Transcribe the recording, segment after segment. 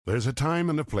There's a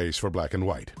time and a place for black and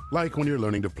white, like when you're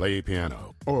learning to play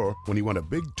piano, or when you want a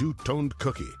big two-toned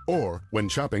cookie, or when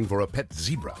shopping for a pet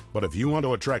zebra. But if you want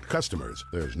to attract customers,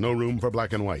 there's no room for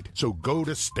black and white. So go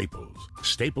to Staples.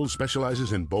 Staples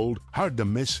specializes in bold,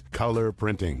 hard-to-miss color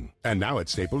printing. And now at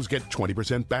Staples, get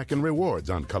 20% back in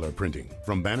rewards on color printing,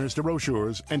 from banners to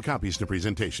brochures and copies to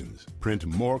presentations. Print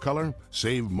more color,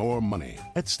 save more money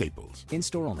at Staples.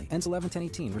 In-store only. Ends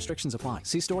 11/10/18. Restrictions apply.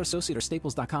 See store associate or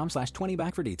staples.com/20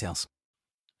 back for details.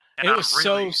 And it was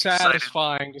really so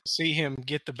satisfying to see him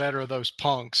get the better of those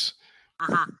punks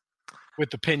with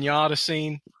the pinata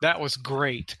scene. That was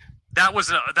great. That was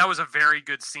a very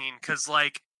good scene because,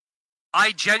 like,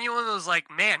 I genuinely was like,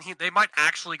 man, they might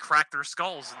actually crack their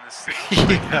skulls in this scene.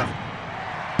 Yeah.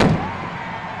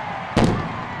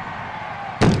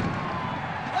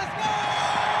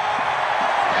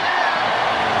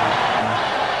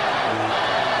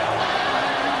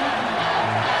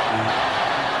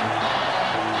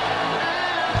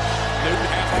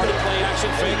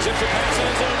 Fakes it for pass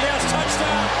end zone. Yes,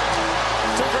 touchdown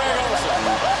to Greg Olsen.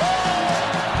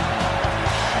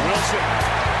 Wilson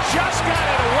just got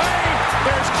it away.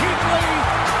 There's Keithley.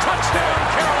 Touchdown,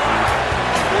 Carolina.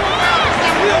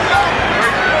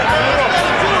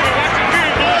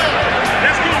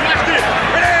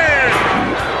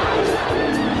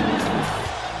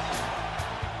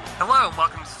 Hello, and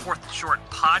welcome to the Fourth and Short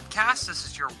podcast. This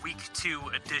is your Week 2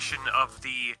 edition of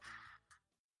the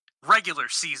regular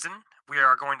season. We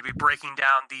are going to be breaking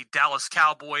down the Dallas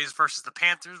Cowboys versus the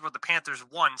Panthers, where the Panthers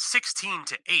won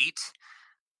 16-8.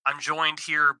 I'm joined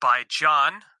here by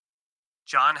John.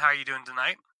 John, how are you doing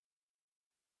tonight?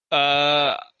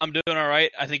 I'm doing all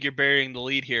right. I think you're burying the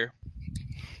lead here.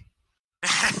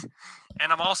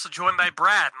 And I'm also joined by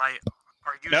Brad.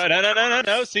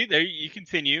 No. See, there you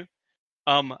continue.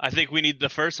 I think we need the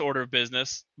first order of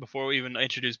business before we even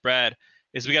introduce Brad.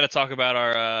 Is we got to talk about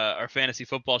our fantasy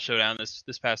football showdown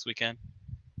this past weekend.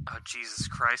 Oh, Jesus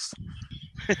Christ.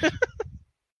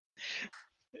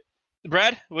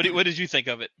 Brad, what did you think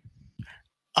of it?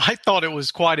 I thought it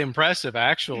was quite impressive,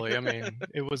 actually. I mean,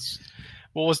 it was,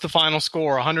 what was the final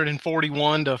score?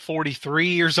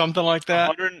 141-43 or something like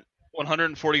that?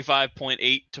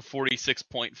 145.8 to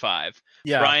 46.5.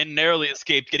 Yeah. Brian narrowly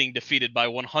escaped getting defeated by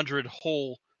 100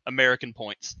 whole American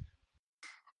points.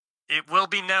 It will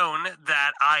be known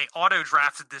that I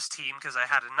auto-drafted this team because I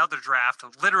had another draft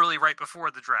literally right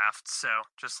before the draft, so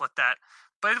just let that...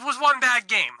 But it was one bad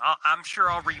game. I'm sure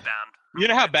I'll rebound. You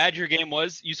know how bad your game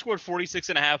was? You scored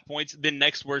 46.5 points, the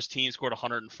next worst team scored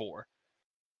 104.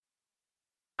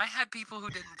 I had people who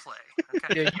didn't play.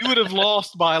 Okay? Yeah, you would have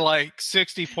lost by like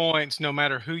 60 points no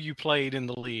matter who you played in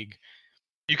the league.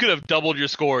 You could have doubled your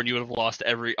score and you would have lost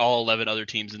all 11 other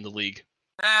teams in the league.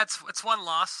 It's one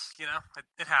loss, you know.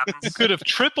 It happens. You could have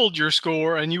tripled your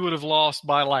score, and you would have lost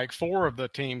by like 4 of the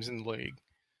teams in the league.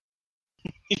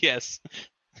 Yes.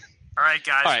 All right,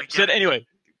 guys. All right. So anyway,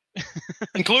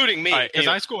 including me, because right,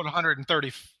 anyway. I scored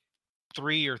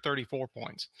 133 or 34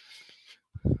 points.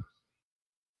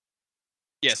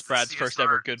 Yes, Brad's first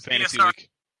ever good fantasy week.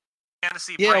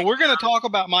 Yeah, we're going to talk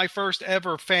about my first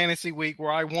ever fantasy week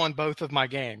where I won both of my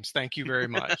games. Thank you very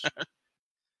much.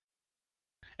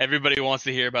 Everybody wants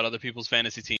to hear about other people's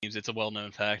fantasy teams. It's a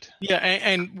well-known fact. Yeah,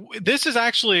 and this is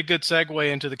actually a good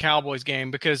segue into the Cowboys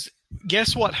game because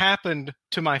guess what happened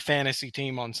to my fantasy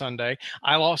team on Sunday?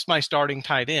 I lost my starting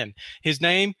tight end. His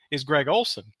name is Greg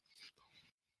Olsen.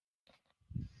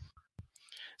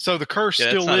 So the curse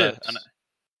still lives.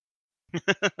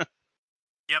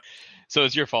 Yep. So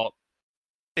it's your fault.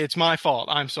 It's my fault.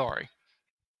 I'm sorry.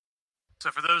 So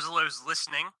for those of those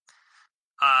listening,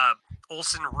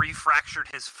 Olsen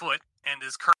refractured his foot and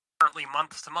is currently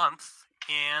month to month,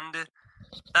 and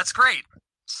that's great.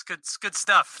 It's good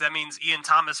stuff. That means Ian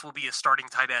Thomas will be a starting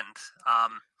tight end.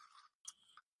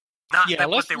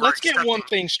 Let's get one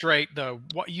thing straight though.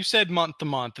 What you said month to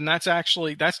month, and that's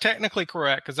technically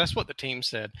correct because that's what the team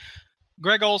said.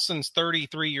 Greg Olsen's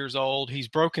 33 years old. He's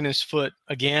broken his foot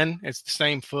again. It's the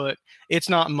same foot. It's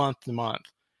not month to month.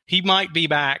 He might be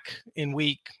back in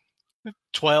week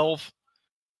 12.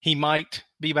 He might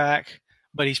be back,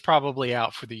 but he's probably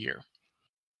out for the year.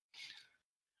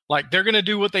 Like, they're going to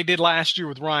do what they did last year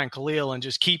with Ryan Khalil and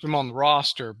just keep him on the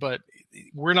roster, but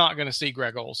we're not going to see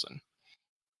Greg Olsen.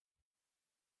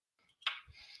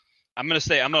 I'm going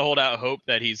to hold out hope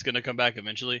that he's going to come back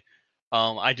eventually.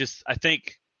 I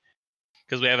think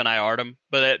because we haven't IR'd him,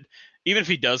 but even if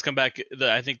he does come back,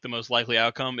 I think the most likely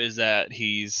outcome is that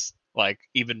he's like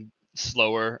even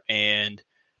slower and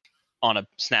on a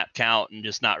snap count and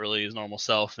just not really his normal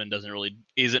self and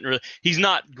he's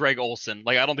not Greg Olsen.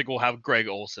 Like, I don't think we'll have Greg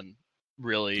Olsen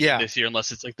really Yeah. this year,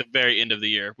 unless it's like the very end of the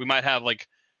year. We might have like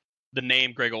the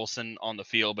name Greg Olsen on the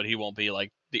field, but he won't be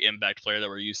like the impact player that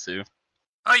we're used to.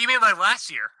 Oh, you mean like last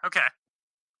year? Okay.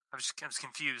 I was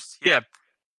confused. Yeah.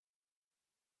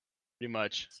 Pretty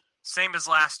much. Same as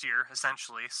last year,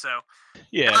 essentially. So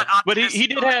yeah, but he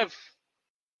did have.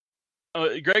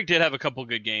 Greg did have a couple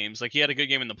good games. Like he had a good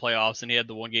game in the playoffs, and he had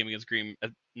the one game against Green.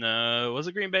 No, was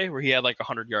it Green Bay where he had like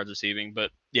 100 yards receiving?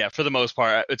 But yeah, for the most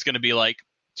part, it's going to be like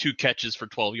 2 catches for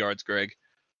 12 yards, Greg.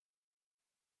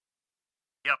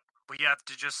 Yep, we have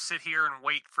to just sit here and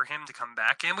wait for him to come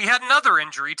back. And we had another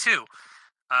injury too.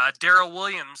 Darrell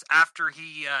Williams, after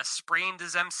he sprained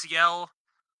his MCL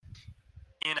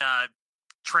in a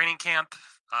training camp,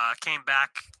 came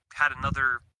back, had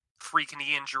another freak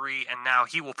knee injury, and now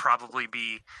he will probably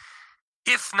be,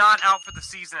 if not out for the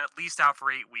season, at least out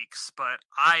for 8 weeks. But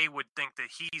I would think that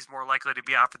he's more likely to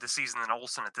be out for the season than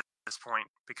Olsen at this point,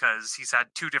 because he's had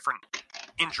 2 different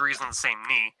injuries on the same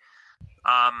knee.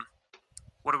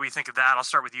 What do we think of that? I'll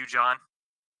start with you, John.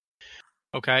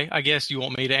 Okay, I guess you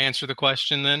want me to answer the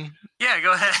question then? Yeah,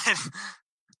 go ahead.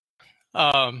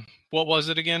 What was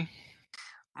it again?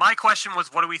 My question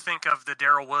was, what do we think of the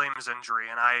Darrell Williams injury?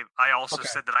 And I also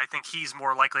said that I think he's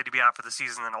more likely to be out for the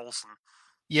season than Olsen.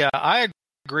 Yeah, I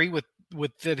agree with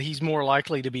that he's more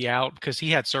likely to be out because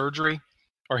he had surgery,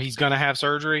 or he's going to have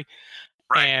surgery.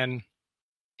 Right. And,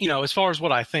 as far as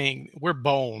what I think, we're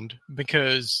boned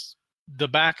because the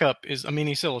backup is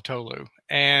Amini Silitolu.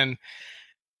 And,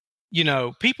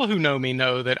 people who know me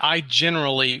know that I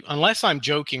generally, unless I'm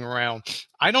joking around,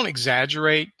 I don't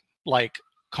exaggerate like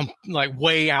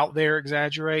way out there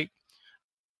exaggerate.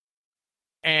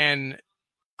 And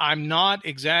I'm not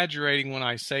exaggerating when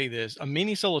I say this.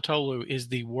 Amini Silitolu is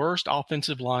the worst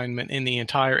offensive lineman in the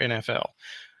entire NFL.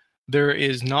 There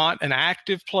is not an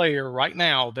active player right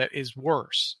now that is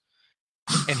worse.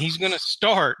 And he's going to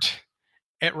start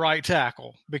at right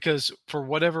tackle because for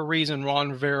whatever reason,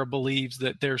 Ron Rivera believes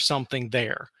that there's something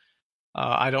there.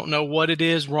 I don't know what it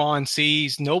is Ron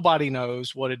sees. Nobody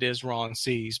knows what it is Ron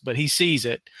sees, but he sees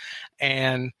it.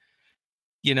 And,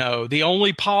 the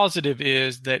only positive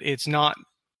is that it's not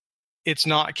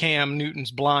Cam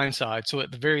Newton's blind side. So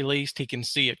at the very least, he can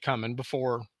see it coming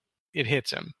before it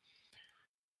hits him.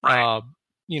 Right.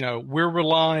 We're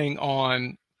relying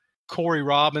on Corey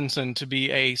Robinson to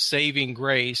be a saving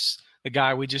grace, the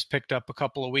guy we just picked up a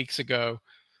couple of weeks ago,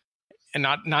 and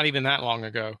not even that long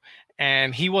ago.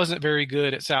 And he wasn't very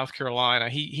good at South Carolina.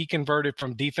 He converted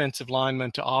from defensive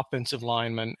lineman to offensive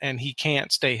lineman, and he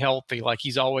can't stay healthy. Like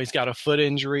he's always got a foot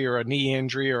injury or a knee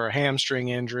injury or a hamstring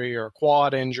injury or a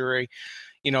quad injury,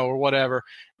 or whatever.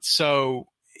 So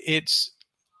it's,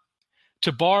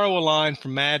 to borrow a line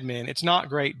from Mad Men, it's not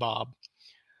great, Bob.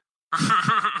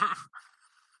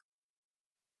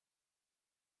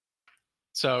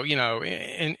 So,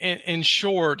 in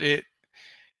short,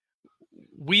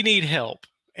 we need help.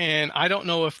 And I don't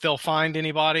know if they'll find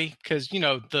anybody because,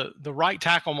 the right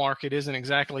tackle market isn't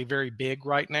exactly very big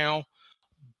right now.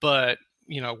 But,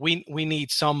 we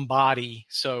need somebody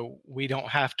so we don't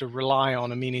have to rely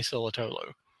on Amini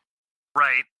Silitolu.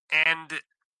 Right. And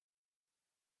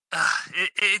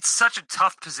it's such a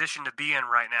tough position to be in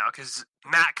right now because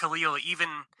Matt Khalil, even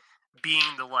being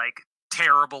the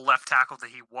terrible left tackle that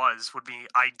he was, would be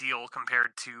ideal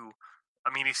compared to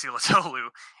Amini Silitolu,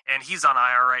 and he's on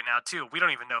IR right now too. We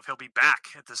don't even know if he'll be back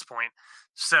at this point.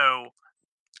 So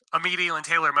Amini and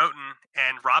Taylor Moton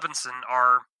and Robinson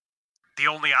are the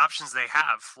only options they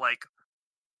have.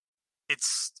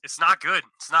 It's not good.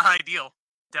 It's not ideal.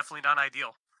 Definitely not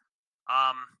ideal.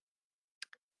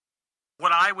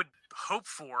 What I would hope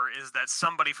for is that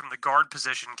somebody from the guard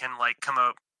position can come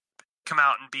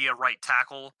out and be a right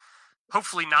tackle.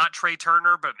 Hopefully not Trey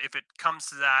Turner, but if it comes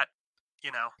to that,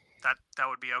 that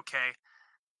would be okay.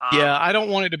 Yeah, I don't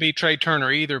want it to be Trey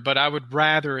Turner either, but I would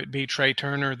rather it be Trey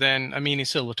Turner than Amini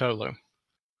Silitolu.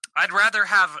 I'd rather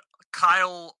have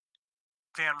Kyle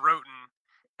Van Roten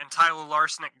and Tyler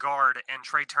Larson at guard and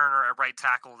Trey Turner at right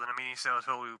tackle than Amini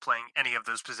Silitolu playing any of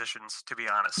those positions, to be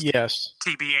honest. Yes.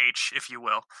 TBH, if you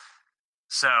will.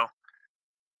 So,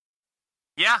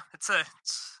 yeah, it's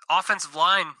offensive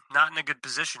line not in a good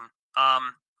position.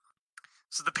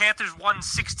 So the Panthers won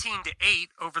 16-8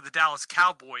 over the Dallas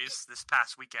Cowboys this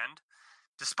past weekend.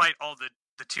 Despite all the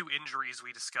 2 injuries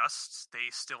we discussed, they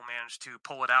still managed to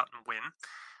pull it out and win.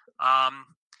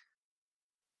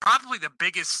 Probably the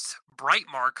biggest bright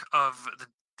mark of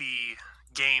the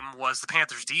game was the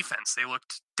Panthers' defense. They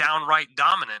looked downright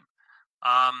dominant.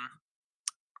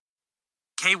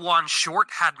 K'Wan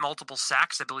Short had multiple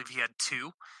sacks. I believe he had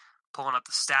 2. Pulling up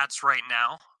the stats right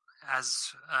now.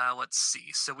 Let's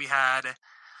see. So we had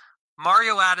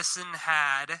Mario Addison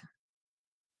had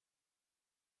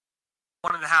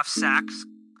 1.5 sacks,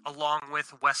 along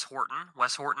with Wes Horton.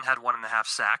 Wes Horton had 1.5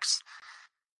 sacks.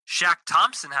 Shaq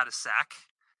Thompson had a sack,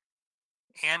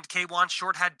 and K'Wan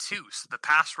Short had 2. So the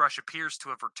pass rush appears to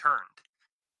have returned.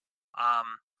 I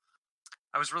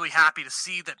was really happy to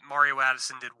see that Mario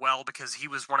Addison did well because he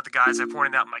was one of the guys I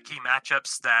pointed out in my key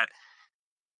matchups that,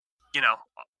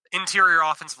 interior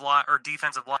offensive line or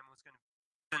defensive line was going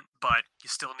to be, but you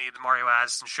still needed Mario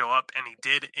Addison to show up, and he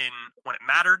did when it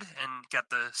mattered and got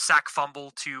the sack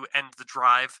fumble to end the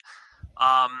drive.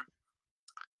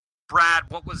 Brad,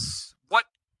 what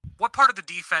part of the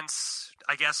defense,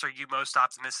 I guess, are you most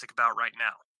optimistic about right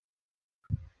now?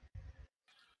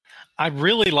 I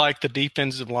really like the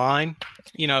defensive line.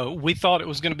 We thought it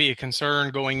was going to be a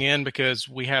concern going in because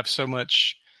we have so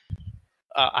much,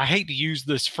 I hate to use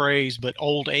this phrase, but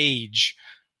old age.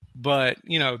 But,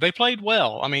 they played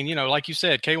well. I mean, like you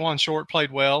said, K'Wan Short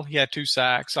played well. He had 2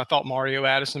 sacks. I thought Mario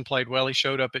Addison played well. He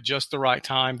showed up at just the right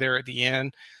time there at the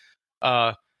end.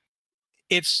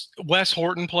 Wes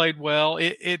Horton played well.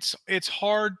 It's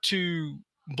hard to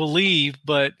believe,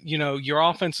 but your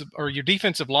offensive or your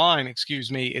defensive line,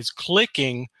 is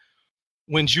clicking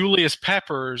when Julius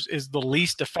Peppers is the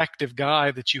least effective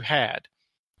guy that you had.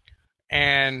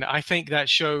 And I think that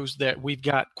shows that we've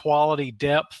got quality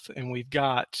depth and we've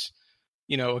got,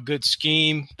 a good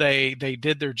scheme. They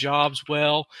did their jobs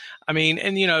well. I mean,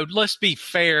 and let's be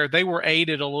fair, they were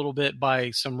aided a little bit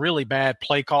by some really bad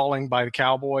play calling by the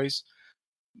Cowboys.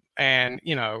 And,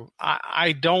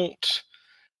 I don't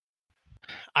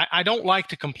like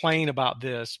to complain about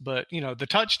this, but, the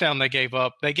touchdown they gave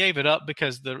it up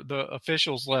because the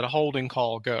officials let a holding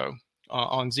call go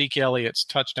on Zeke Elliott's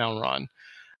touchdown run.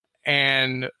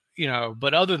 And,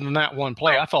 but other than that one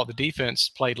play, I thought the defense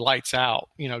played lights out.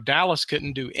 Dallas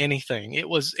couldn't do anything. It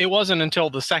wasn't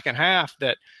until the second half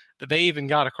that they even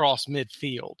got across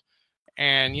midfield.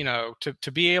 And,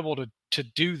 to be able to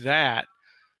do that,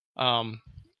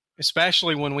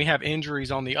 especially when we have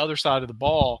injuries on the other side of the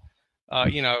ball,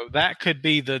 that could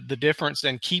be the difference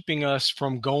in keeping us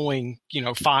from going,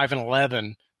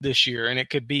 5-11 this year. And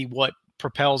it could be what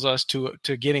propels us to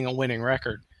getting a winning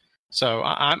record. So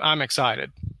I'm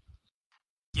excited.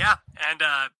 Yeah. And,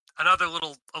 another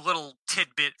little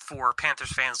tidbit for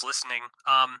Panthers fans listening.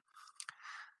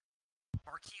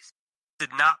 Marquise did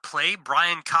not play.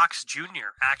 Brian Cox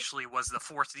Jr. actually was the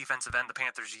 4th defensive end the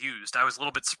Panthers used. I was a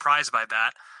little bit surprised by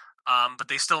that. But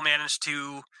they still managed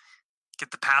to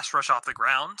get the pass rush off the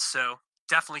ground, so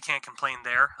definitely can't complain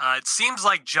there. It seems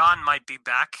like John might be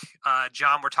back.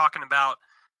 John, we're talking about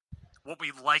what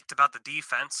we liked about the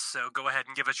defense, so go ahead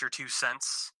and give us your 2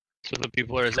 cents. So the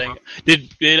people are saying,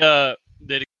 did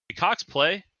Cox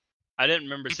play? I didn't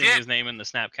remember seeing his name in the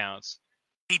snap counts.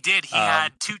 He did. He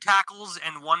had 2 tackles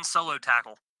and 1 solo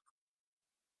tackle.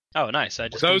 Oh, nice.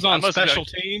 Those on special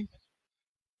team?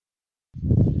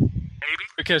 Maybe.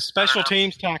 Because special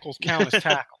teams tackles count as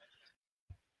tackle.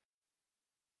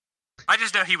 I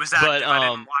just know he was active. I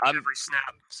didn't watch every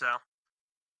snap, so.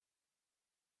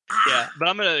 Yeah, but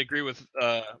I'm going to agree with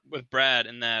Brad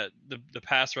in that the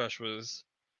pass rush was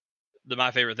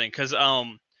my favorite thing. Because,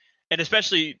 and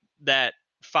especially that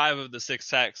 5 of the 6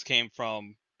 sacks came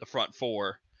from the front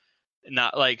 4.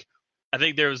 Not like, I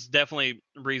think there was definitely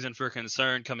reason for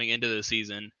concern coming into the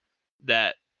season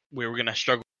that we were going to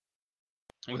struggle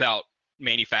without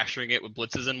manufacturing it with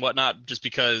blitzes and whatnot, just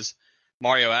because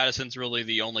Mario Addison's really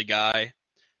the only guy.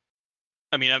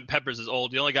 I mean, Peppers is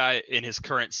old. The only guy in his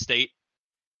current state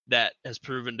that has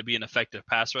proven to be an effective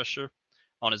pass rusher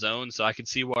on his own. So I could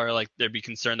see why there'd be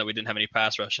concern that we didn't have any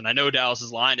pass rush. And I know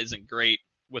Dallas's line isn't great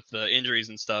with the injuries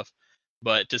and stuff,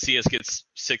 but to see us get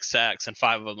 6 sacks and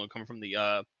 5 of them come from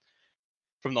the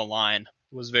line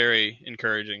was very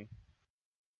encouraging.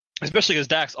 Especially because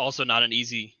Dak's also not an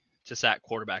easy to sack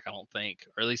quarterback, I don't think,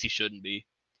 or at least he shouldn't be.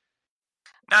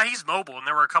 Now he's mobile, and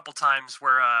there were a couple times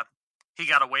where he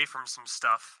got away from some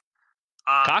stuff.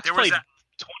 Cox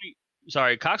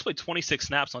played 26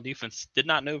 snaps on defense. Did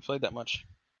not know he played that much.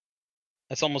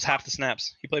 That's almost half the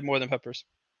snaps. He played more than Peppers.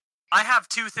 I have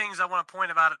 2 things I want to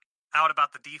point out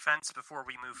about the defense before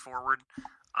we move forward.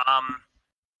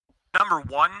 Number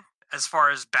 1, as far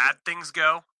as bad things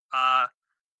go, I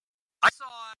saw.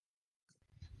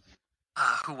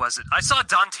 Who was it? I saw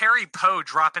Dontari Poe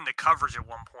drop into coverage at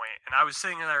one point, and I was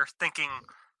sitting there thinking,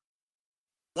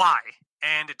 why?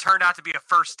 And it turned out to be a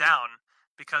first down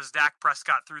because Dak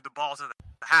Prescott threw the ball to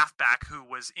the halfback who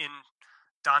was in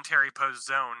Dontari Poe's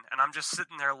zone, and I'm just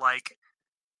sitting there like,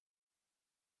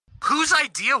 whose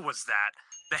idea was that?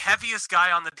 The heaviest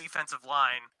guy on the defensive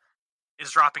line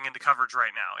is dropping into coverage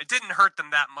right now. It didn't hurt them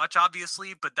that much,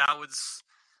 obviously, but that was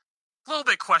a little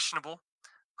bit questionable.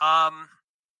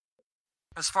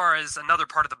 As far as another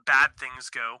part of the bad things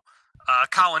go,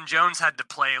 Colin Jones had to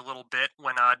play a little bit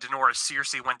when Denoris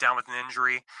Searcy went down with an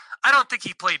injury. I don't think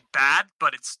he played bad,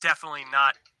 but it's definitely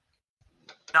not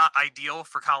ideal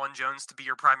for Colin Jones to be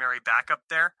your primary backup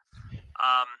there.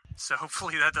 So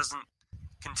hopefully that doesn't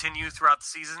continue throughout the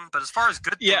season. But as far as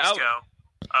good things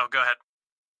go, go ahead.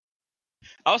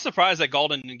 I was surprised that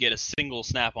Golden didn't get a single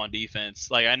snap on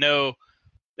defense. Like, I know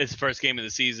it's the first game of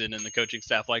the season and the coaching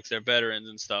staff likes their veterans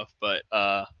and stuff, but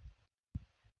I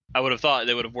would have thought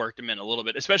they would have worked him in a little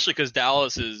bit, especially because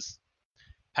Dallas's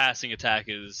passing attack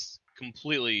is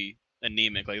completely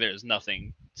anemic. Like, there's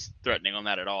nothing threatening on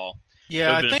that at all.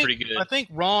 Yeah, I think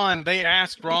Ron, they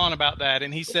asked Ron about that,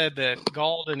 and he said that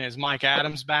Golden is Mike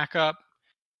Adams' backup,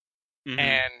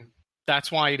 and that's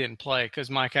why he didn't play, because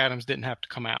Mike Adams didn't have to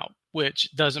come out,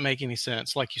 which doesn't make any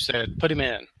sense. Like you said, put him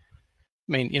in. I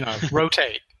mean,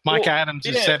 rotate. Mike Adams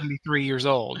is 73 years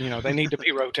old. They need to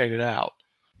be rotated out.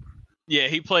 Yeah,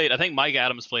 he played. I think Mike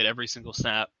Adams played every single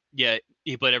snap. Yeah,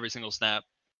 he played every single snap.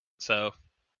 So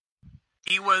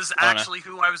he was actually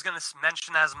who I was going to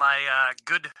mention as my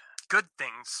good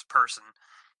things person.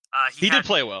 He did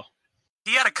play well.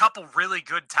 He had a couple really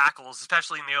good tackles,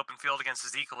 especially in the open field against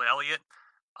Ezekiel Elliott.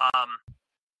 I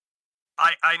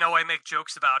know I make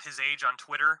jokes about his age on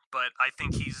Twitter, but I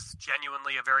think he's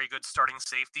genuinely a very good starting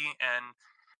safety, and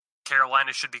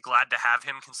Carolina should be glad to have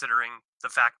him, considering the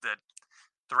fact that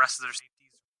the rest of their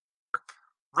safeties are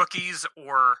rookies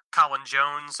or Colin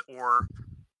Jones or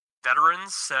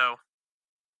veterans. So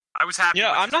I was happy.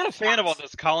 Yeah, I'm not a fan of all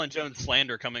this Colin Jones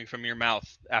slander coming from your mouth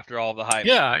after all the hype.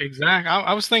 Yeah, exactly.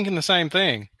 I was thinking the same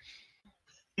thing.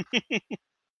 Bruh.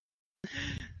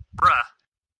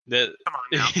 Come on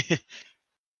now.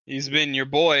 He's been your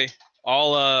boy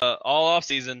all off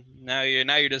season. Now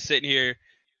you're just sitting here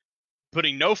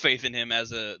putting no faith in him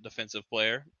as a defensive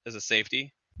player, as a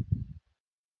safety.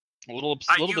 A little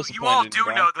disappointed. You all do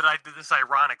know that I did this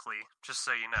ironically, just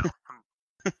so you know.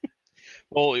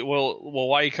 Well,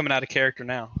 why are you coming out of character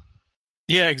now?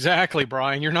 Yeah, exactly,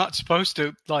 Brian. You're not supposed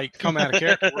to come out of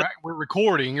character. We're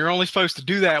recording. You're only supposed to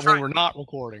do that when we're not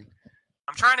recording.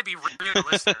 I'm trying to be real to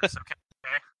listeners, okay?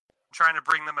 I'm trying to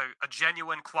bring them a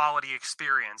genuine quality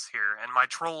experience here, and my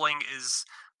trolling is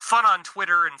fun on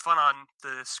Twitter and fun on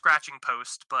the scratching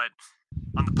post, but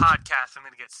on the podcast, I'm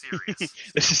going to get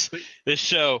serious. This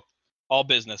show, all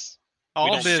business.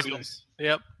 All business.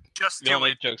 Yep. Just we don't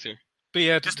make jokes here. But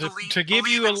yeah, just to give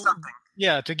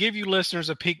you listeners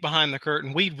a peek behind the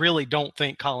curtain, we really don't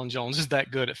think Colin Jones is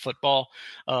that good at football.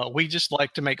 We just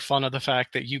like to make fun of the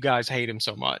fact that you guys hate him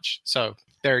so much. So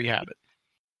there you have it.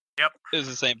 Yep. It was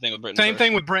the same thing with Brenton. Same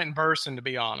thing with Brenton Burson, to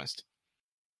be honest.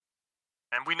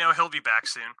 And we know he'll be back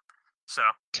soon. So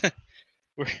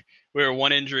we're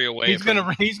one injury away. He's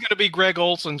gonna be Greg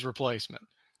Olson's replacement.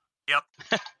 Yep.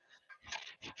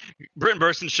 Brenton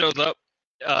Burson shows up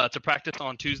to practice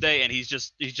on Tuesday, and he's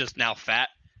just now fat,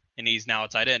 and he's now a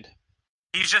tight end.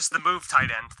 He's just the move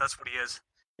tight end. That's what he is.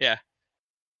 Yeah.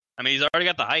 I mean, he's already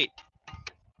got the height.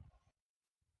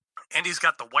 And he's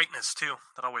got the whiteness, too.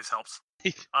 That always helps.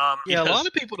 A lot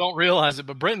of people don't realize it,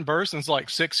 but Brenton Burson's like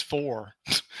 6'4".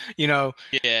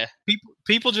 Yeah.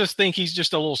 People just think he's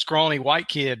just a little scrawny white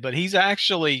kid, but he's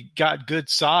actually got good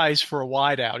size for a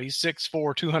wideout. He's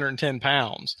 6'4", 210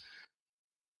 pounds.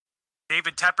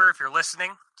 David Tepper, if you're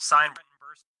listening, sign Brenton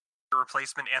Burson, your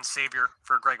replacement and savior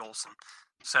for Greg Olson.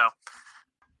 So,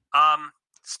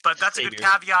 but that's a good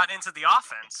caveat into the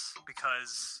offense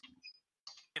because,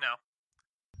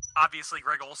 obviously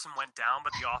Greg Olson went down,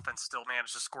 but the offense still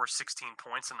managed to score 16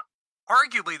 points, and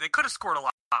arguably they could have scored a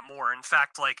lot more. In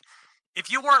fact,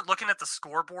 if you weren't looking at the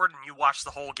scoreboard and you watched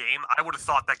the whole game, I would have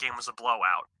thought that game was a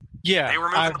blowout. Yeah, they were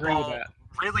moving the ball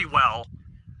really well.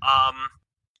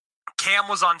 Cam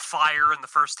was on fire in the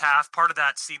first half. Part of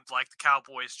that seemed like the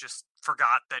Cowboys just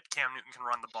forgot that Cam Newton can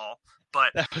run the ball.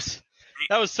 But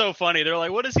that was so funny. They're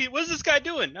like, what is this guy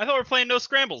doing? I thought we were playing no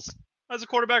scrambles. How's the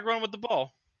quarterback running with the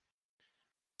ball?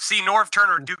 See, Norv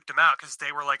Turner duked him out because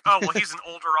they were like, oh, well, he's an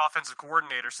older offensive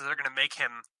coordinator, so they're going to make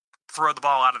him throw the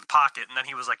ball out of the pocket. And then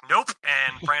he was like, nope,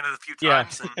 and ran it a few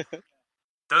times. And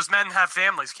those men have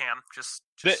families, Cam. Just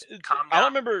calm down. I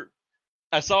remember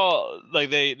I saw,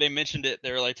 they mentioned it.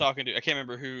 They were, talking to – I can't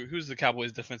remember who's the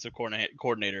Cowboys' defensive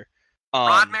coordinator.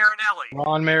 Ron Marinelli.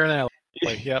 Ron Marinelli,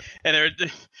 yep. And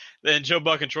then Joe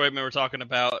Buck and Troy were talking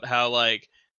about how,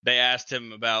 they asked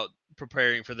him about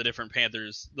preparing for the different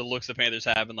Panthers, the looks the Panthers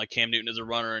have, and Cam Newton as a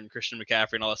runner and Christian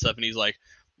McCaffrey and all that stuff. And he's like,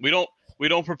 we don't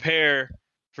prepare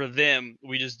for them.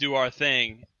 We just do our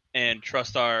thing. and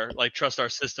trust our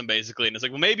system basically. And it's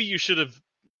like, well, maybe you should have,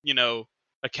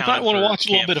 accounted. You might want to watch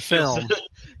a little Cam bit of film.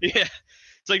 Yeah.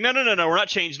 It's like, no. We're not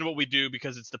changing what we do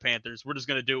because it's the Panthers. We're just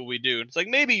going to do what we do. It's like,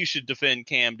 maybe you should defend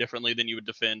Cam differently than you would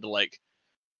defend, like,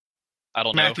 I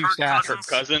don't Matthew know, Stafford. Kirk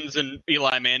Cousins and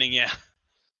Eli Manning. Yeah.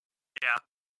 Yeah.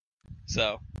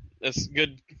 So that's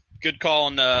good call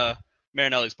on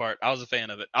Marinelli's part. I was a fan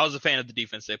of it. I was a fan of the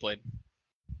defense they played.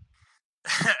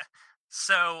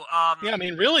 So, yeah, I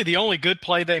mean, really, the only good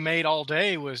play they made all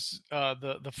day was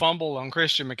the fumble on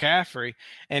Christian McCaffrey.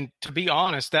 And to be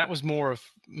honest, that was more of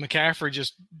McCaffrey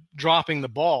just dropping the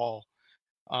ball.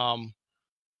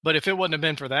 But if it wouldn't have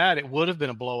been for that, it would have been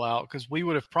a blowout because we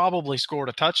would have probably scored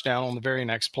a touchdown on the very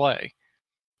next play.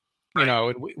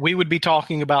 Right. We would be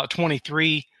talking about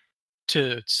 23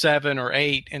 to 7 or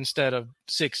 8 instead of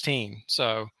 16.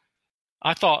 So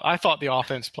I thought the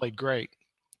offense played great.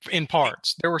 In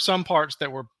parts. There were some parts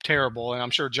that were terrible, and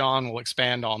I'm sure John will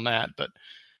expand on that. But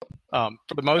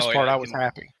for the most part, I was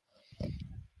happy.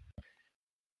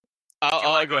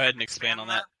 I'll go ahead and expand on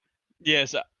that.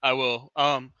 Yes, I will.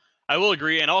 I will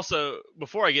agree. And also,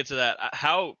 before I get to that,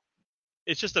 how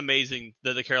it's just amazing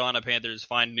that the Carolina Panthers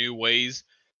find new ways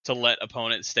to let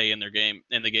opponents stay in the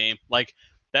game. Like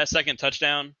that second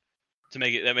touchdown that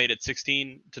made it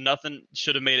 16-0,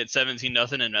 should have made it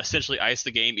 17-0, and essentially iced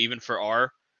the game even for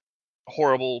our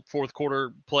horrible fourth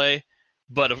quarter play.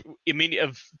 But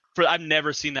I've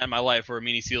never seen that in my life where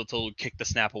Amini Sealtoe kicked the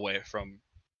snap away from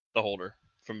the holder.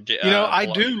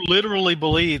 I do literally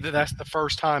believe that that's the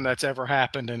first time that's ever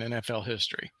happened in NFL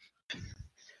history.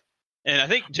 And I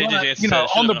think JJ Jansen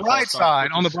on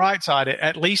the bright side,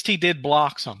 at least he did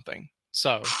block something.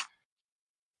 So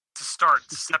to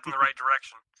step in the right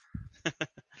direction.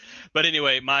 But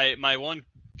anyway, my one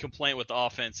complaint with the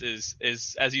offense is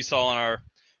as you saw in our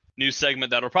new segment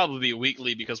that'll probably be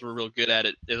weekly because we're real good at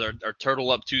it, is our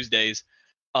Turtle Up Tuesdays.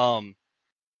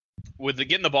 With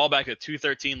getting the ball back at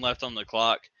 2:13 left on the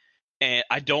clock, and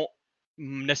I don't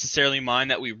necessarily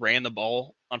mind that we ran the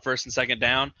ball on first and second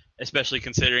down, especially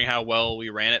considering how well we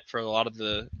ran it for a lot of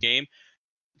the game,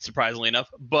 surprisingly enough.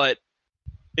 But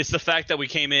it's the fact that we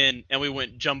came in and we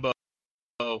went jumbo,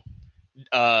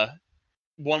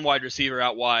 one wide receiver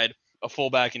out wide, a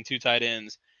fullback, and two tight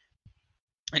ends.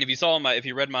 And if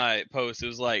you read my post, it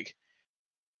was like,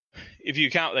 if you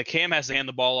count that Cam has to hand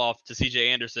the ball off to CJ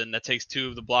Anderson, that takes two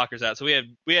of the blockers out. So we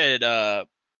had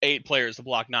 8 players to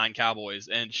block 9 Cowboys,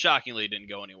 and shockingly it didn't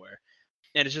go anywhere.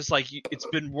 And it's just like, it's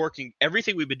been working.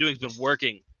 Everything we've been doing has been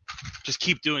working. Just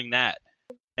keep doing that,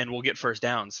 and we'll get first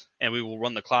downs, and we will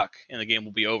run the clock, and the game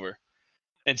will be over.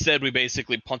 Instead, we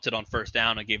basically punted on first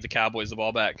down and gave the Cowboys the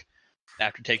ball back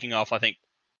after taking off, I think,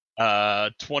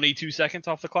 22 seconds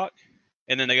off the clock.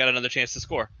 And then they got another chance to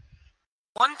score.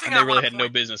 They really had no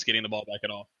business getting the ball back at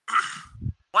all.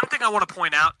 One thing I want to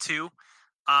point out, too,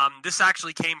 this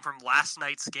actually came from last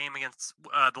night's game against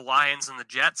the Lions and the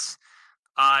Jets.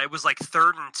 It was like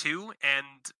 3rd and 2, and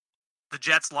the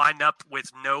Jets lined up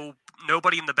with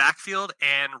nobody in the backfield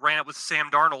and ran it with Sam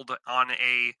Darnold on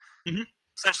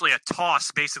essentially a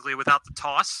toss, basically without the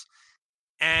toss.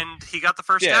 And he got the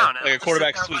first down. Like a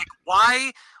quarterback sweep.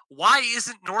 Like, why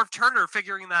isn't Norv Turner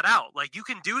figuring that out? Like, you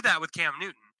can do that with Cam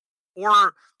Newton.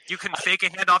 Or you can fake a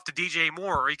handoff to DJ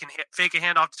Moore, or you can fake a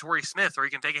handoff to Torrey Smith, or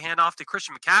you can fake a handoff to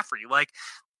Christian McCaffrey. Like,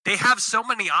 they have so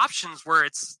many options where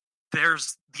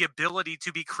there's the ability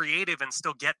to be creative and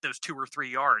still get those 2 or 3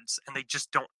 yards, and they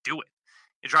just don't do it.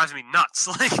 It drives me nuts.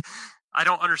 Like, I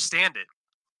don't understand it.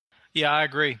 Yeah, I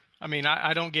agree. I mean,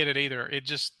 I don't get it either. It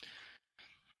just,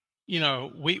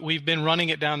 we've been running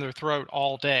it down their throat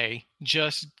all day.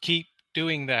 Just keep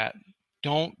doing that.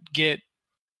 Don't get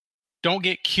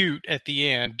cute at the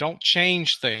end. Don't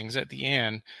change things at the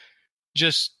end.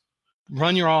 Just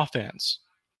run your offense.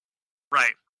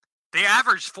 Right. They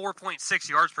averaged 4.6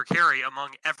 yards per carry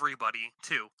among everybody,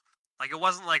 too. Like, it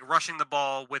wasn't like rushing the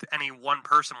ball with any one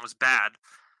person was bad.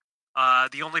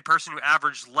 The only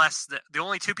the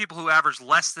only 2 people who averaged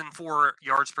less than 4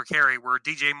 yards per carry were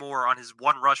DJ Moore on his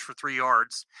 1 rush for 3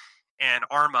 yards and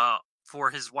Arma for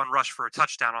his 1 rush for a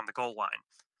touchdown on the goal line.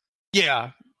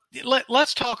 Yeah.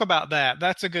 Let's talk about that.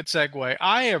 That's a good segue.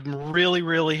 I am really,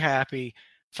 really happy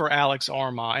for Alex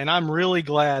Arma, and I'm really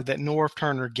glad that Norv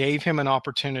Turner gave him an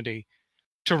opportunity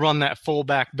to run that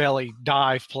fullback belly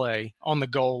dive play on the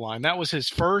goal line. That was his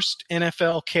first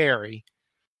NFL carry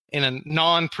in a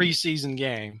non-preseason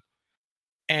game,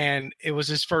 and it was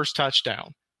his first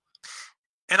touchdown.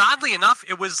 And oddly enough,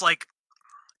 it was like,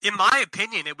 in my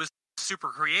opinion, it was super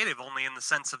creative, only in the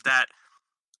sense of that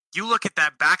you look at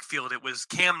that backfield, it was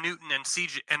Cam Newton and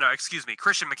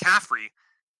Christian McCaffrey.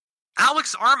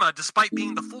 Alex Arma, despite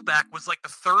being the fullback, was like the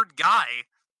third guy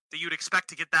that you'd expect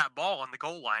to get that ball on the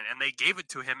goal line, and they gave it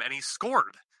to him, and he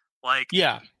scored. Like,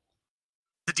 Yeah.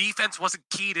 The defense wasn't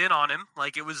keyed in on him.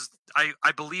 Like, it was, I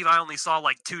believe I only saw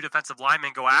like 2 defensive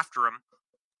linemen go after him.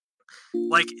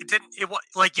 Like,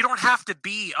 you don't have to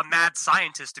be a mad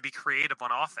scientist to be creative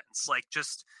on offense. Like,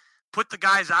 just put the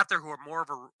guys out there who are more of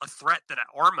a threat than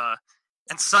Arma,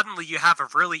 and suddenly you have a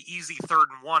really easy 3rd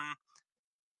and 1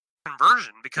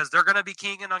 conversion, because they're going to be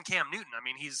keying in on Cam Newton. I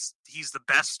mean, he's the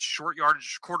best short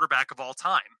yardage quarterback of all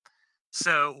time.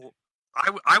 So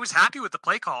I was happy with the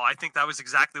play call. I think that was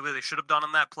exactly what they should have done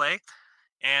on that play.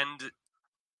 And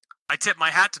I tip my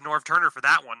hat to Norv Turner for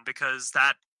that one, because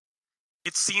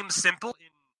it seems simple in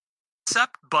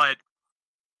concept, but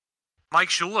Mike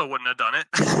Shula wouldn't have done it.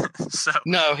 So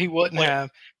No, he wouldn't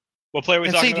have. What play are we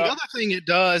And talking see, about? the other thing it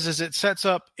does is it sets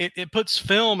up, it puts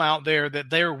film out there that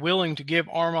they're willing to give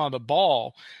Arma the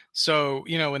ball. So,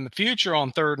 in the future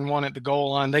on 3rd and 1 at the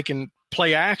goal line, they can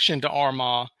play action to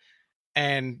Arma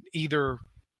and either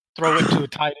throw it to a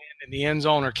tight end in the end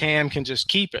zone, or Cam can just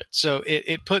keep it. So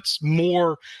it puts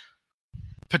more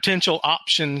potential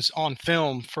options on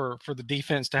film for the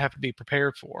defense to have to be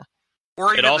prepared for.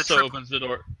 Or It also opens the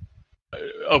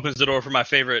door for my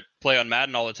favorite play on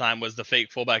Madden all the time, was the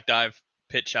fake fullback dive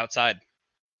pitch outside.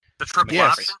 the triple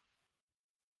Yes. option.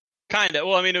 Kind of.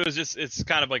 Well, I mean, it's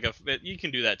kind of like you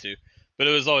can do that too, but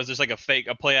it was always just like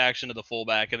a play action to the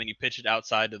fullback, and then you pitch it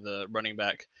outside to the running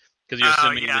back, because you're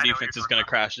assuming yeah, I know the what defense you're is going to talking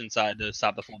crash inside to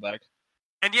stop the fullback.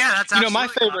 And yeah, that's My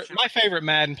absolutely favorite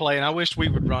Madden play, and I wish we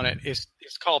would run it, is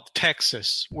it's called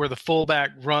Texas, where the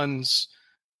fullback runs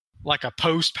like a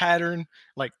post pattern,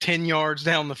 like 10 yards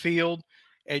down the field,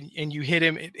 and you hit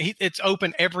him. It's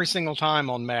open every single time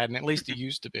on Madden. At least it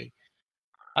used to be.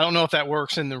 I don't know if that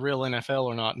works in the real NFL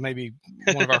or not. Maybe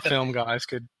one of our film guys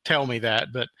could tell me that.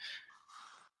 But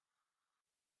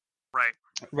right.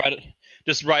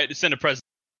 Send a presentation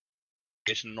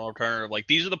to Norv Turner of like,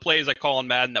 these are the plays I call on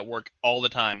Madden that work all the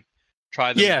time.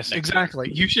 Try them. yes, exactly.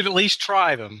 You should at least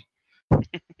try them.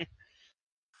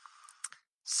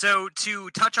 So to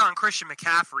touch on Christian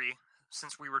McCaffrey,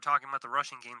 since we were talking about the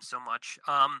rushing game so much,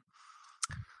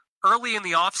 early in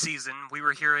the offseason, we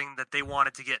were hearing that they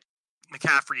wanted to get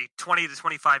McCaffrey 20 to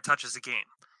 25 touches a game.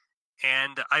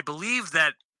 And I believe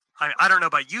that, I don't know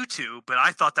about you two, but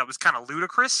I thought that was kind of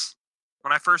ludicrous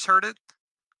when I first heard it.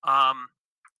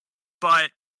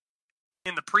 But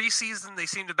in the preseason, they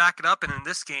seemed to back it up. And in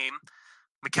this game,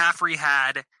 McCaffrey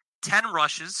had 10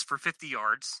 rushes for 50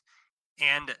 yards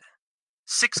and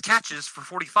 6 catches for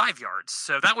 45 yards.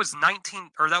 So that was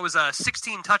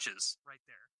 16 touches right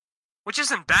there, which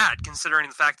isn't bad considering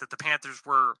the fact that the Panthers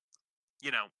were,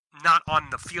 not on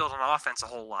the field on offense a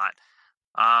whole lot.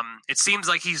 It seems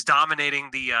like he's dominating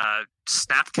the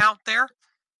snap count there.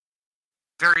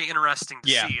 Very interesting to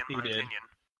see, in my opinion.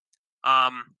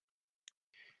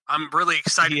 I'm really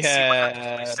excited to see what happens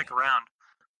when they stick around.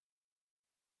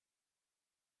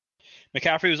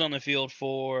 McCaffrey was on the field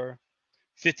for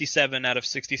 57 out of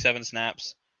 67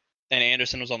 snaps, and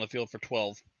Anderson was on the field for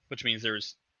 12, which means there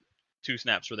was 2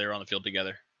 snaps where they were on the field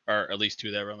together, or at least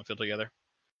 2 that were on the field together.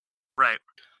 Right.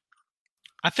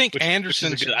 I think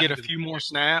Anderson should get a few more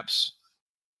snaps.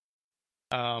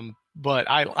 But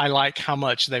I like how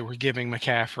much they were giving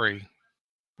McCaffrey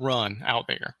run out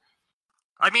there.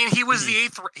 I mean, he was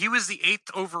the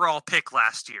eighth overall pick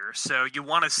last year, so you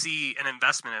want to see an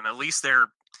investment in him. At least they're,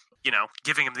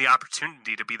 giving him the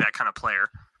opportunity to be that kind of player.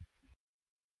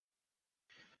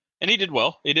 And he did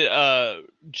well. He did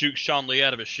juke Sean Lee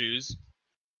out of his shoes.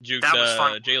 Juked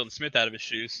Jalen Smith out of his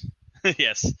shoes.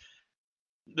 Yes.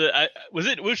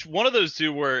 Which one of those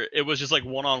two where it was just like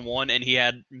one-on-one and he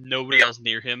had nobody else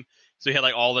near him, so he had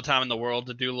like all the time in the world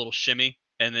to do a little shimmy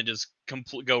and then just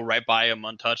go right by him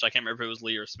untouched. I can't remember if it was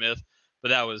Lee or Smith, but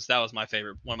that was one of my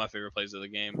favorite plays of the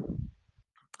game.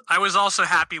 I was also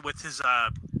happy with his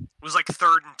it was like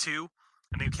 3rd and 2,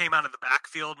 and he came out of the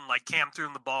backfield and like Cam threw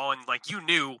him the ball, and like you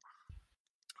knew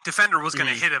defender was going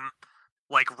to hit him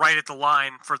like right at the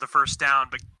line for the first down,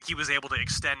 but he was able to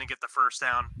extend and get the first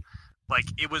down. Like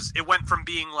it went from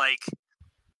being like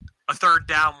a 3rd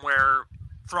down where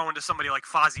throwing to somebody like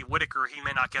Fozzie Whitaker, he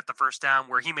may not get the first down,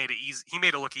 where he made it easy. He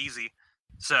made it look easy.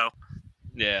 So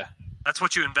yeah, that's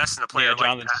what you invest in a player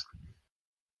like that.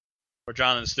 Or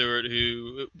Jonathan Stewart,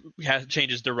 who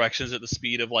changes directions at the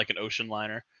speed of like an ocean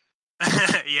liner.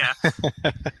 Yeah.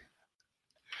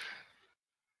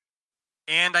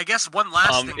 And I guess one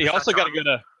last thing. He also got a good.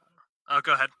 Oh,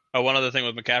 go ahead. Oh, one other thing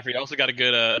with McCaffrey, he also got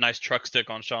a nice truck stick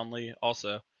on Sean Lee.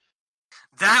 Also,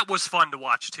 that was fun to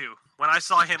watch too. When I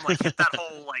saw him like hit that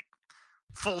whole like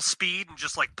full speed and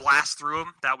just like blast through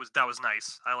them. That was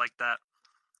nice. I like that.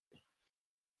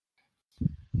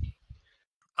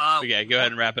 Okay, go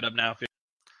ahead and wrap it up now.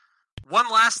 One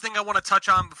last thing I want to touch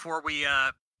on before we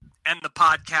end the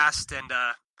podcast and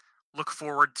look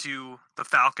forward to the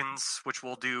Falcons, which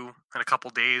we'll do in a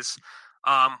couple days.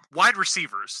 Wide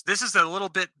receivers. This is a little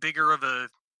bit bigger of a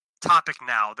topic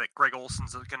now that Greg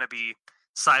Olson's going to be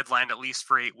sidelined at least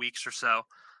for 8 weeks or so.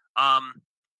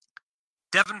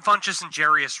 Devin Funchess and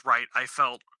Jarius Wright, I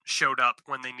felt, showed up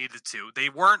when they needed to. They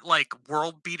weren't like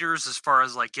world beaters as far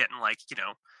as like getting like,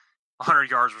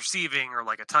 100 yards receiving or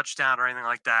like a touchdown or anything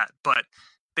like that, but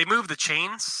they moved the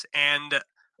chains, and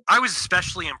I was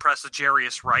especially impressed with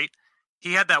Jarius Wright.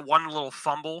 He had that one little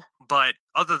fumble, but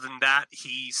other than that,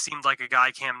 he seemed like a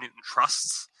guy Cam Newton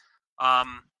trusts.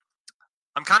 I'm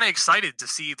kind of excited to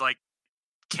see like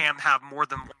Cam have more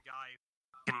than one guy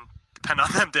can depend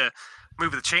on them to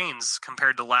move the chains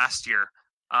compared to last year.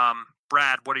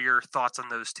 Brad, what are your thoughts on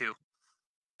those two?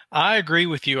 I agree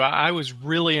with you. I was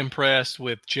really impressed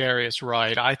with Jarius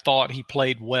Wright. I thought he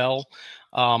played well.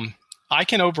 I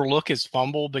can overlook his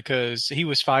fumble because he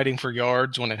was fighting for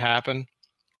yards when it happened.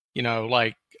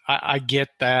 I get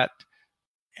that.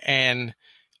 And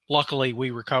luckily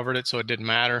we recovered it, so it didn't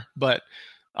matter. But,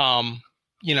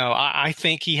 I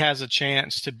think he has a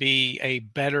chance to be a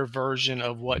better version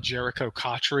of what Jericho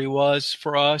Cotchery was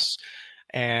for us.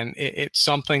 And it's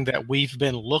something that we've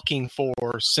been looking for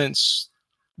since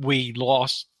we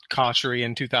lost Cotchery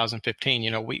in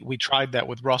 2015. We tried that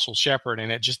with Russell Shepard,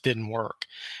 and it just didn't work.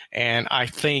 And I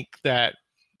think that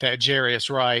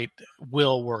Jarius Wright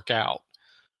will work out.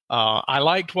 I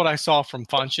liked what I saw from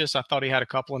Funchess. I thought he had a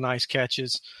couple of nice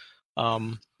catches.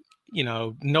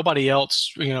 Nobody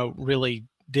else, really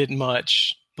did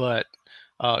much, but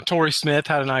Torrey Smith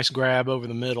had a nice grab over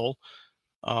the middle.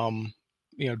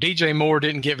 DJ Moore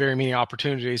didn't get very many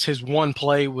opportunities. His one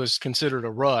play was considered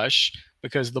a rush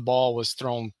because the ball was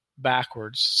thrown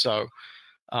backwards. So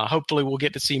hopefully we'll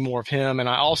get to see more of him. And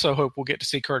I also hope we'll get to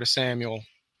see Curtis Samuel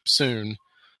soon.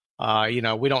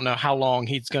 We don't know how long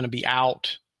he's going to be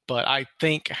out, but I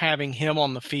think having him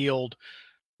on the field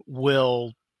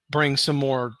will bring some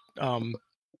more,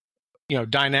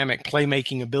 dynamic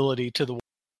playmaking ability to the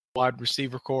wide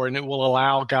receiver core, and it will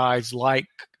allow guys like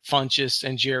Funchess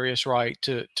and Jarius Wright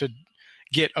to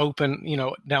get open,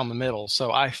 down the middle.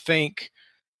 So I think,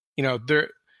 the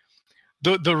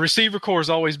receiver core has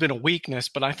always been a weakness,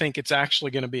 but I think it's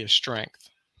actually going to be a strength.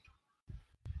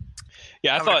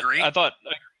 Yeah,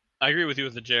 I agree with you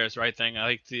with the Jarius Wright thing. I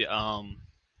like the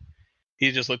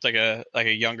he just looked like a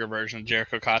younger version of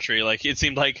Jericho Cotchery. Like it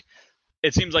seems like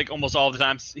almost all the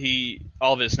times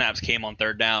all of his snaps came on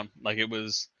third down. Like it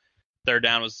was third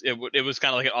down was kind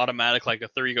of like an automatic, like a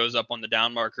 3 goes up on the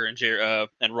down marker and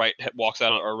Wright walks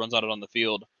out or runs out on the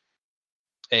field.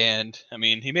 And I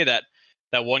mean, he made that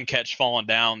one catch falling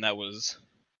down that was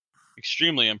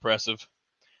extremely impressive.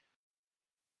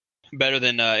 Better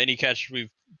than any catch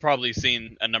we've probably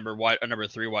seen a number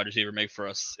 3 wide receiver make for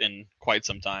us in quite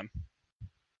some time.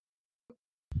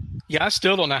 Yeah, I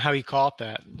still don't know how he caught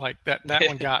that. Like that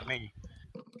one got me.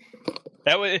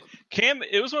 That way, Cam.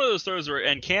 It was one of those throws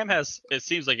and Cam has, it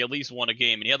seems like, at least won a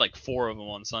game, and he had like 4 of them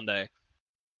on Sunday,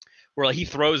 where like he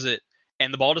throws it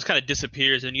and the ball just kind of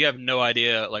disappears, and you have no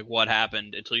idea like what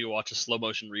happened until you watch a slow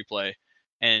motion replay,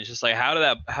 and it's just like how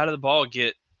did the ball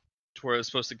get to where it's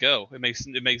supposed to go? It makes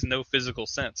no physical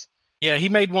sense. Yeah, he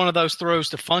made one of those throws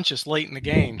to Funchess late in the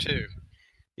game too.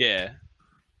 Yeah.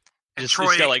 And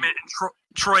Troy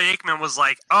Aikman was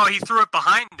like, "Oh, he threw it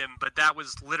behind him," but that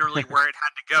was literally where it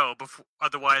had to go. Before,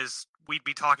 otherwise, we'd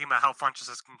be talking about how Funchess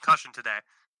has concussion today.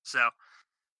 So,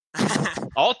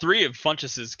 all 3 of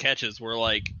Funchess's catches were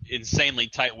like insanely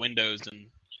tight windows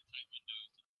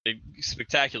and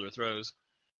spectacular throws.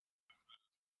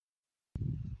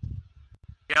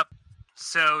 Yep.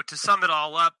 So to sum it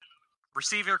all up,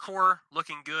 receiver core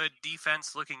looking good,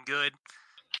 defense looking good,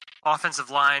 offensive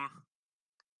line.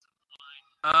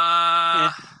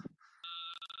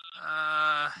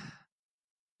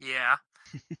 Yeah.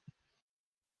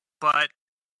 But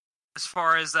as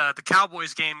far as the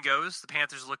Cowboys game goes, the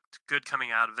Panthers looked good coming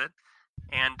out of it.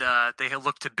 And they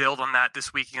look to build on that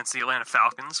this week against the Atlanta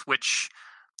Falcons, which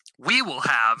we will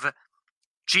have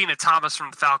Gina Thomas from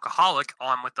the Falcoholic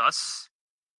on with us,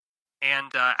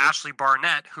 and Ashley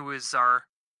Barnett, who is our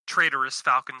traitorous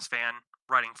Falcons fan,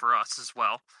 writing for us as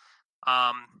well.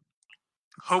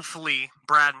 Hopefully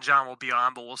Brad and John will be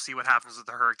on, but we'll see what happens with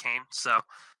the hurricane. So,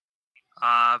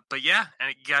 but yeah,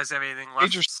 and you guys have anything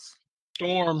left? Major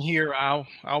storm here.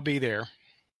 I'll be there.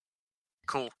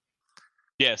 Cool.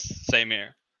 Yes, same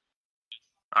here.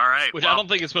 All right. Which I don't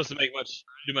think it's supposed to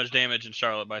do much damage in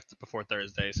Charlotte before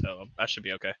Thursday, so that should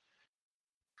be okay.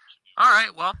 All right.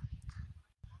 Well,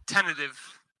 tentative,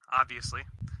 obviously.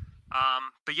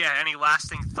 But yeah, any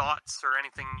lasting thoughts or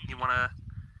anything you wanna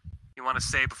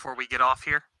say before we get off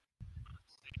here?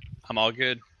 I'm all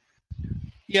good.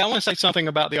 Yeah, I want to say something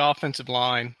about the offensive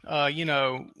line.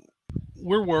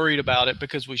 We're worried about it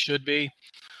because we should be,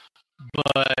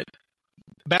 but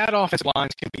bad offensive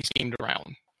lines can be schemed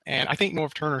around. And I think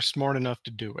North Turner's smart enough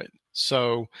to do it.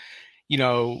 So,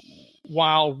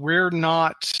 while we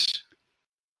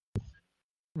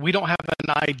don't have an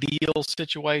ideal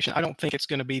situation, I don't think it's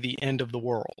going to be the end of the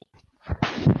world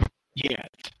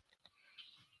yet.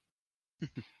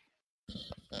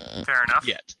 Fair enough.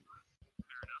 Yet.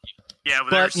 Yeah,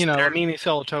 but Amini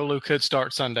Selatolu could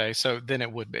start Sunday, so then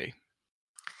it would be.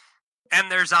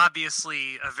 And there's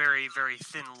obviously a very, very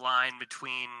thin line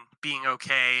between being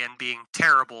okay and being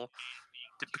terrible,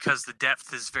 because the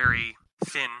depth is very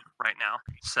thin right now.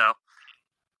 So,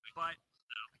 but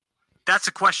that's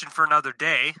a question for another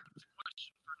day.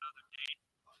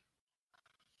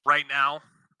 Right now,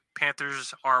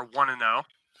 Panthers are 1-0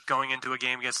 going into a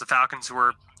game against the Falcons, who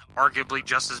are arguably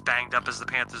just as banged up as the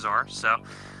Panthers are. So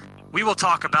we will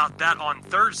talk about that on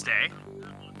Thursday.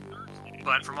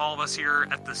 But from all of us here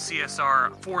at the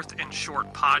CSR 4th and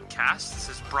Short podcast, this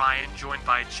is Brian, joined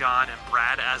by John and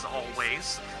Brad, as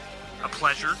always. A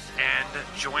pleasure, and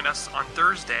join us on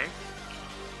Thursday.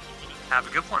 Have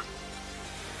a good one.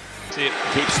 See you.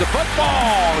 Keeps the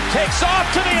football, takes off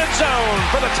to the end zone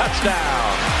for the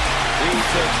touchdown. He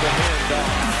takes the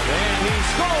handoff, and he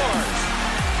scores.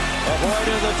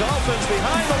 Avoided the Dolphins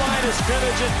behind the line of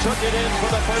scrimmage and took it in for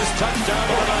the first touchdown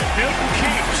of the night. Newton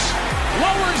keeps,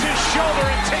 lowers his shoulder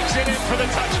and takes it in for the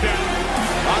touchdown.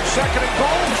 On second and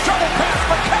goal, shuttle pass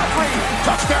for McCaffrey,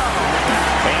 touchdown.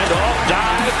 And off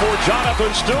dive for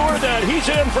Jonathan Stewart, and he's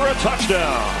in for a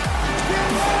touchdown.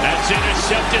 That's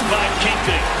intercepted by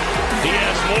Kinkley. He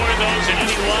has more of those than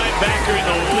any linebacker in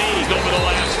the league over the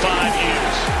last 5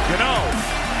 years.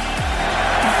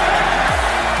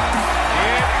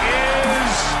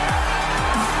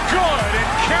 Good,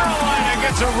 and Carolina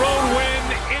gets a road win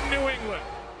in New England.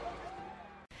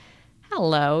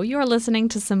 Hello, you're listening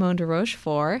to Simone de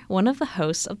Rochefort, one of the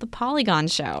hosts of The Polygon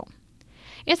Show.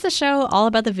 It's a show all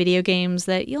about the video games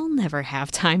that you'll never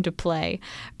have time to play,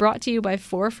 brought to you by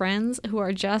 4 friends who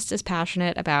are just as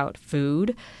passionate about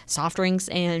food, soft drinks,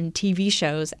 and TV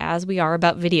shows as we are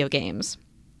about video games.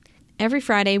 Every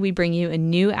Friday, we bring you a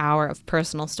new hour of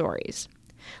personal stories,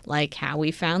 like how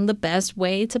we found the best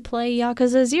way to play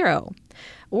Yakuza 0,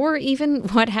 or even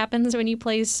what happens when you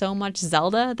play so much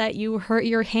Zelda that you hurt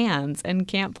your hands and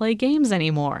can't play games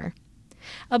anymore.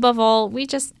 Above all, we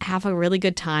just have a really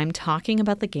good time talking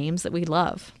about the games that we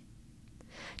love.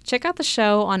 Check out the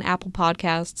show on Apple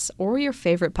Podcasts or your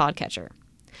favorite podcatcher.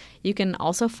 You can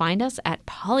also find us at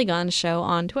Polygon Show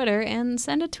on Twitter and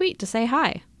send a tweet to say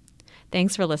hi.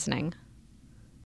 Thanks for listening.